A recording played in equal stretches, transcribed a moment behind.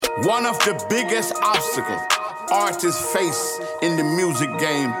One of the biggest obstacles artists face in the music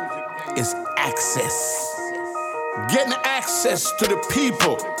game is access. Getting access to the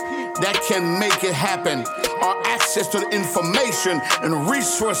people that can make it happen, or access to the information and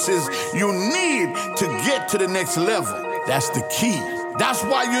resources you need to get to the next level. That's the key. That's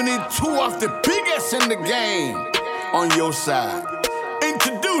why you need two of the biggest in the game on your side.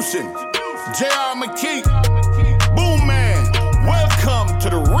 Introducing J.R. McKee, Boom Man. Welcome to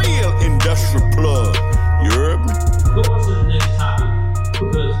the real industrial plug. You heard me? Go on to the next topic,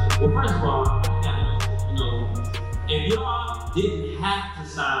 because, well, first of all, if y'all didn't have to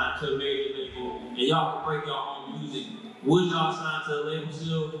sign to a major label and y'all could break your own music, would y'all sign to a label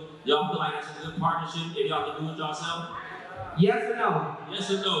still? Y'all feel like that's a good partnership if y'all can do it yourself? Yes or no? Yes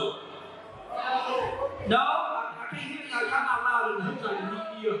or no? No? I can't hear y'all. Y'all not loud enough. You're trying to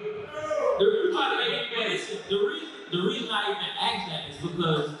beat me up. You're trying to make me mad. The reason I even ask that is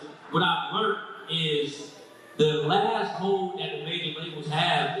because what I've learned is the last hold that the major labels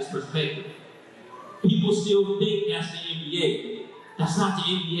have is perspective. People still think that's the NBA. That's not the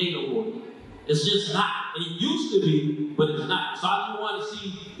NBA no more. It's just not. It used to be, but it's not. So I just want to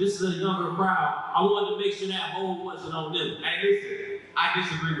see, this is a younger crowd. I wanted to make sure that hold wasn't on them. Hey, listen, I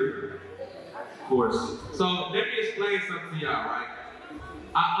disagree with you. Of course. So let me explain something to y'all, right?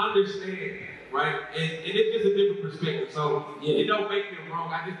 I understand, right? And it's just a different perspective. So it don't make me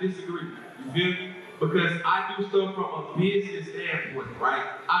wrong. I just disagree. You feel me? Because I do stuff from a business standpoint, right?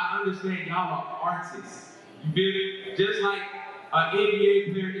 I understand y'all are artists. You feel me? Just like an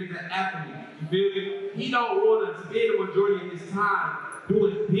NBA player is an athlete. You feel me? He don't want to spend the majority of his time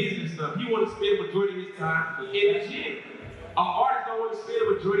doing business stuff. He want to spend the majority of his time in the gym. An artist don't want to spend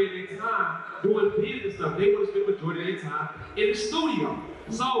the majority of their time doing business stuff. They want to spend the majority of their time in the studio.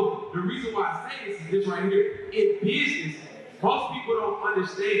 So the reason why I say this is this right here. In business, most people don't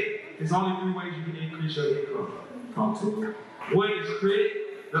understand there's only three ways you can increase your income. Talk to me. One is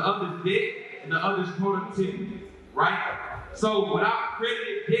credit, the other is debt, and the other is productivity, right? So without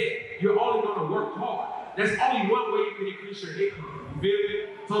credit and debt, you're only going to work hard. That's only one way you can increase your income. You feel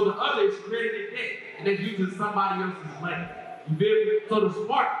me? So the other is credit and debt, and that's using somebody else's money. You feel me? So the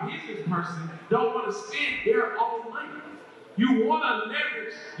smart business person don't want to spend their own money. You want to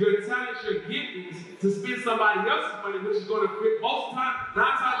leverage your talents, your giftings to spend somebody else's money, which is going to create most times, 9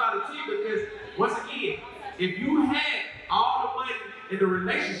 times out of 10, because once again, if you had all the money in the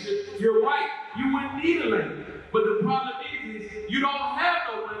relationship, you're right, you wouldn't need a label. But the problem is you don't have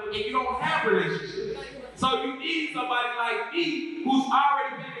no money and you don't have relationships. So you need somebody like me who's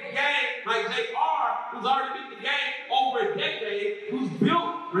already been in the game, like JR, who's already been in the game over a decade, who's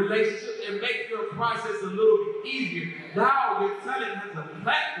built relationships and make your process a little bit easier. Now your talent has a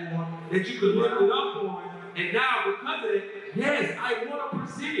platform that you can lift it up on, and now because of it, yes, I want a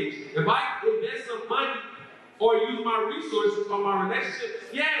percentage. If I invest some money or use my resources on my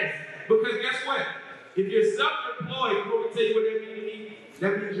relationship, yes, because guess what? If you're self-employed, you want me to tell you what that means to me?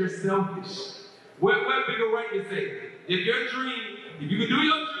 That means you're selfish. What bigger right you say? If your dream, if you can do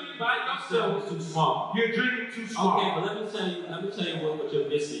your dream by yourself, it's too small. You're dreaming too small. Okay, but let me tell you what you're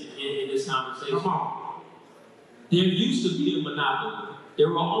missing in this conversation. Come on. There used to be a monopoly. There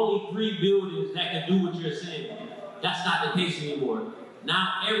were only 3 buildings that could do what you're saying. That's not the case anymore.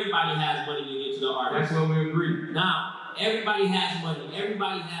 Now everybody has money to get to the artist. That's what we agree. Now everybody has money.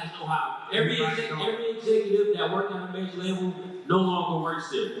 Everybody has know-how. Every executive that worked on a major label no longer works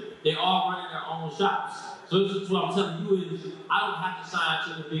there. They all running their own shops. So this is what I'm telling you is I don't have to sign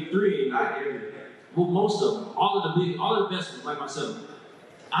to the big 3 anymore. I hear you. Well, most of them, all of the best ones, like myself.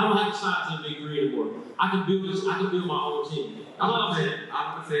 I don't have to sign to the big 3 anymore. I can build my own team. I'm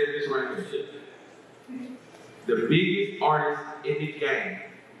gonna say this right here. The biggest artists in the game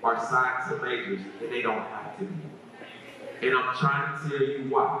are signed to majors, and they don't have to be. And I'm trying to tell you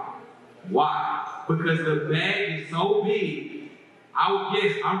why. Why? Because the bag is so big.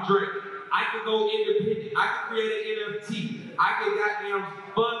 I'm Drake. I can go independent. I can create an NFT. I can goddamn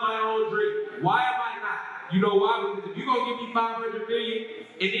fund my own dream. Why am I not? You know why? Because if you're going to give me $500 million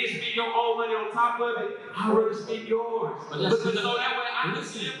and then spend your own money on top of it, I'd rather spend yours. Because so that way I can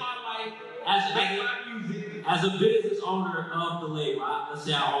spend my life as a business owner of the label. Let's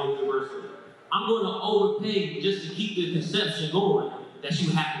say I own Universal. I'm going to overpay just to keep the conception going that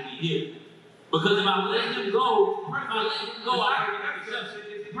you have to be here. Because if I let him go, I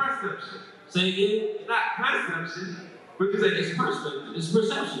it's perception. Say again? It's not conception. But you say it's perception. It's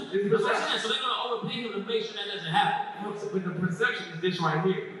perception. So they're going to overpay him to make sure that doesn't happen. But the perception is this right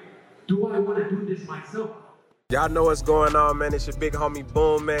here. Do I want to do this myself? Y'all know what's going on, man. It's your big homie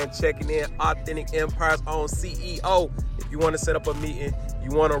Boom Man checking in. Authentic Empire's own CEO. If you want to set up a meeting, you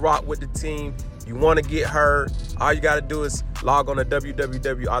want to rock with the team, you want to get heard, all you got to do is log on to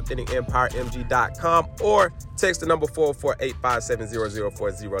www.AuthenticEmpireMG.com or text the number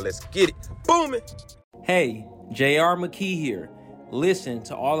 404-857-0040. Let's get it booming. Hey, JR McKee here. Listen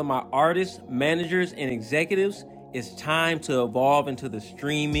to all of my artists, managers, and executives. It's time to evolve into the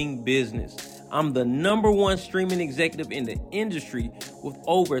streaming business. I'm the #1 streaming executive in the industry with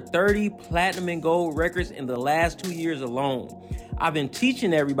over 30 platinum and gold records in the last 2 years alone. I've been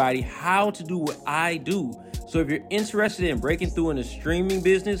teaching everybody how to do what I do. So if you're interested in breaking through in the streaming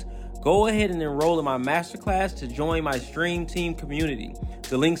business, go ahead and enroll in my masterclass to join my Stream Team community.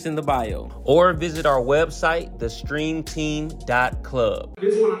 The link's in the bio. Or visit our website, thestreamteam.club.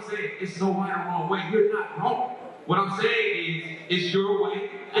 This is what I'm saying. It's no right or wrong way. You're not wrong. What I'm saying is, it's your way.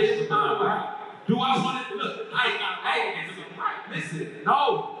 It's not right. Do I want to look? Hey, it's right. Listen,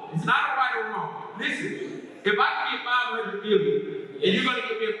 no, it's not a right or wrong. Listen, if I can get $500 million, and you're gonna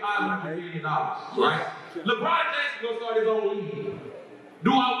give me $500 million, right? LeBron James gonna start his own league.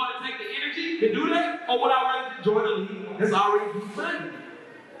 Do I want to take the energy to do that, or would I rather join a league that's already doing money?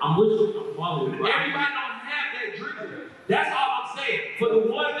 I'm with you. I'm following you. Everybody don't have that dream. That's all I'm saying. For the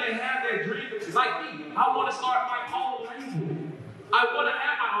ones that have that dream, like me, I want to start my own label. I want to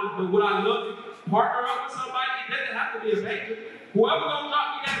have my own, but would I love to partner up with somebody? It doesn't have to be a major. Whoever gonna drop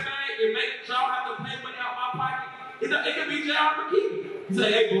me that bag and make sure I don't have to pay money out my pocket, it could be J.R. McKee. Say,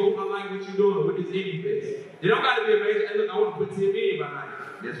 hey, bro, I like what you're doing with this indie fest. It don't got to be a major. Hey, look, I want to put 10 million behind it.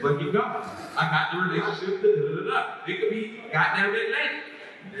 Let's fucking go. I got the relationship. It could be goddamn it later.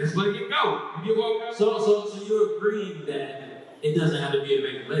 Let's fucking go. You get what I'm saying? So you agree that it doesn't have to be a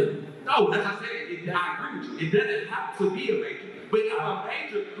major label? No, that's what I said. I agree with you. It doesn't have to be a major. But if a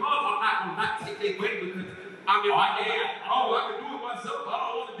major comes, I'm not going to not take their money because I can do it myself. I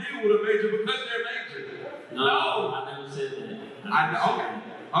don't want to deal with a major because they're major. No. I never said that. Okay.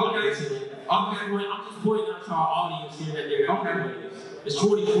 I'm just pointing out to our audience here that there are other ways. It's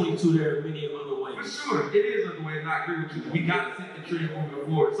 2022, there are many other ways. For sure, it is other ways, and I agree with you. We got to set the trend moving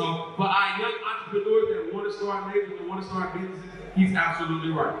forward. So, for our young entrepreneurs that want to start majors and want to start businesses, he's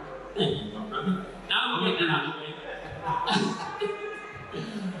absolutely right. Thank you, my brother. Now I'm going to get that out of the way.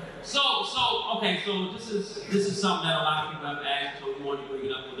 Okay, so this is something that a lot of people have asked, so we want to bring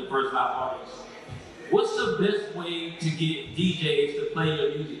it up with the first 5 artists. What's the best way to get DJs to play your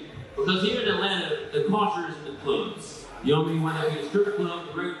music? Because here in Atlanta, the culture is in the clubs. You know what I mean? Whether it be a strip club,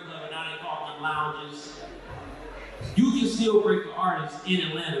 a regular club, and now they call them lounges. You can still break the artists in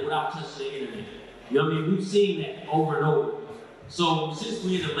Atlanta without touching the internet. You know what I mean? We've seen that over and over. So since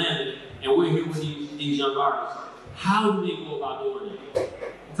we're in Atlanta and we're here with these young artists, how do they go about doing it?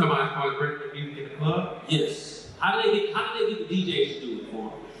 Somebody called breaking the music in the club? Yes. How do they get the DJs to do it for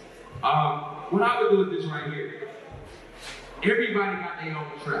them? What I would do is this right here. Everybody got their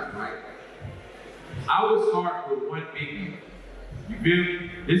own trap, right? I would start with one venue. You feel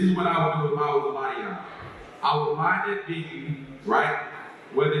me? This is what I would do if I was a lot of y'all. I would find that venue, right?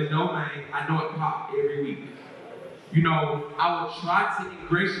 Where there's no name, I know it pop every week. You know, I would try to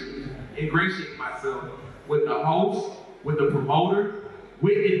ingratiate myself with the host, with the promoter,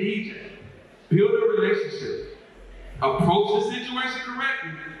 with the DJ. Build a relationship. Approach the situation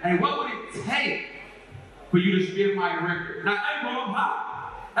correctly. And what would it take for you to spin my record? Now, hey, bro, I'm hot.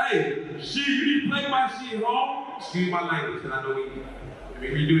 Hey, shit, you need to play my shit home? Excuse my language, because I know we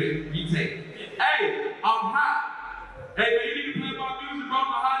redo it. Retake. Hey, I'm hot. Hey, man, you need to play my music, bro. I'm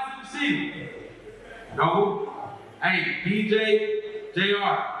the hottest in the city. No. Hey, DJ,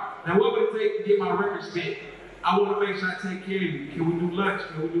 JR. Now, what would it take to get my record spent? I want to make sure I take care of you. Can we do lunch?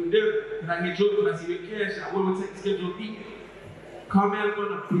 Can we do dinner? Can I get you? Can I see your cash out? What would it take to schedule a meeting? Come in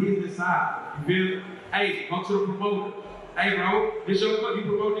on the business side. You feel me? Hey, go to the promoter. Hey, bro, this your club. You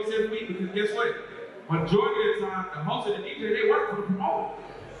promote this every week because guess what? Majority of the time, the host and the DJ, they work for the promoter.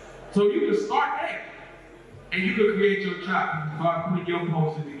 So you can start that. And you can create your trap. You can start putting your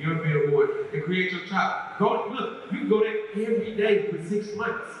posters in your billboard and create your trap. Look, you can go there every day for 6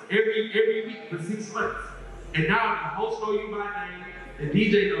 months. Every week for 6 months. And now the host know you by name, the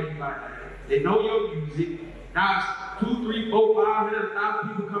DJ know you by name, they know your music. Now it's 2, 3, 4, 500,000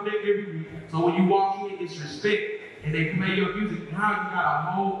 people come in every week. So when you walk in, it's respect, and they play your music. Now you got a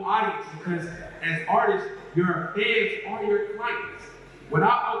whole audience because as artists, your fans are your clients.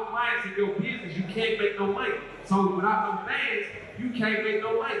 Without no clients in your business, you can't make no money. So without no fans, you can't make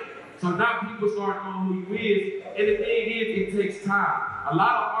no money. So now people start knowing who you is, and the thing is, it takes time. A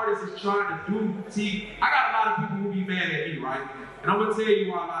lot of artists is trying to see, I got a lot of people who be mad at me, right? And I'm gonna tell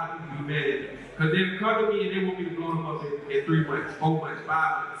you why a lot of people be mad at me. Because they come to me and they want me to blow them up in 3 months, 4 months,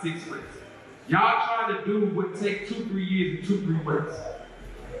 5 months, 6 months. Y'all trying to do what take 2-3 years and 2-3 months.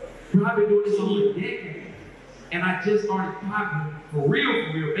 Bro, I've been doing this over a decade. And I just started popping for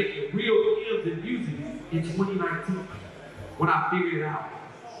real, making real hymns and music in 2019 when I figured it out.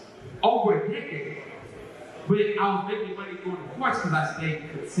 Over a decade. But I was making money during the course because I stayed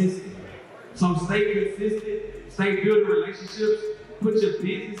consistent. So stay consistent, stay building relationships, put your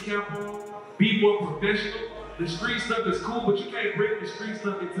business cap on, be more professional. The street stuff is cool, but you can't bring the street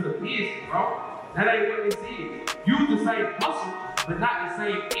stuff into the business, bro. That ain't what this is. Use the same hustle, but not the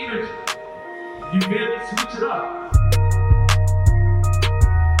same energy. You feel me? Switch it up.